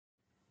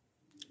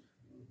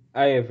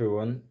Hi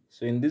everyone,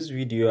 so in this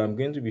video I'm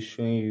going to be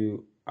showing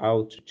you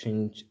how to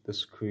change the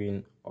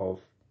screen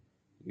of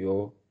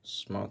your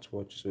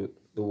smartwatch. So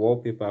the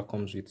wallpaper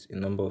comes with a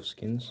number of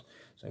skins,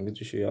 so I'm going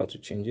to show you how to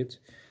change it.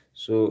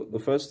 So the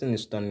first thing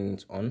is turning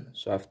it on.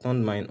 So I've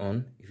turned mine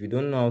on. If you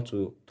don't know how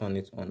to turn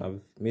it on,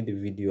 I've made a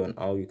video on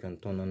how you can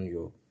turn on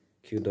your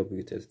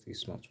QW33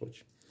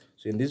 smartwatch.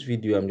 So in this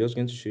video I'm just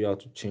going to show you how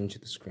to change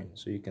the screen.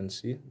 So you can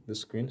see the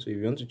screen. So if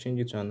you want to change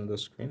it to another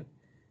screen,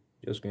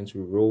 you're just going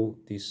to roll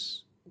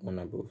this one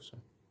above.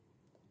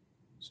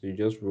 So you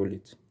just roll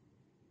it.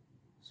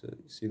 So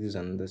you see this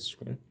another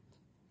screen.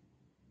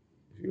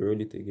 If you roll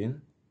it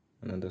again,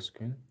 another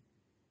screen,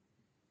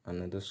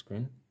 another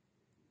screen.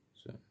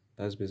 So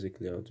that's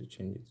basically how to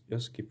change it.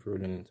 Just keep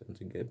rolling it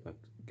until it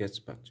gets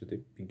back to the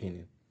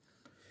beginning.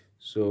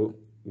 So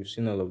we've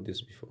seen all of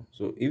this before.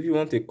 So if you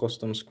want a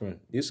custom screen,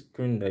 this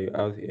screen that you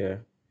have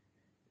here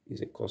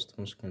is a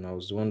custom screen. I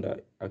was the one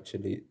that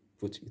actually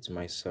put it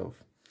myself.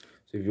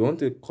 So if you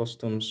want a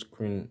custom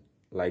screen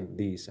like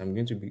this, I'm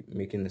going to be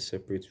making a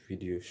separate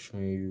video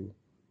showing you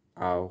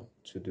how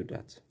to do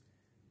that.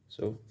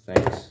 So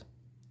thanks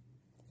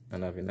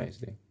and have a nice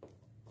day.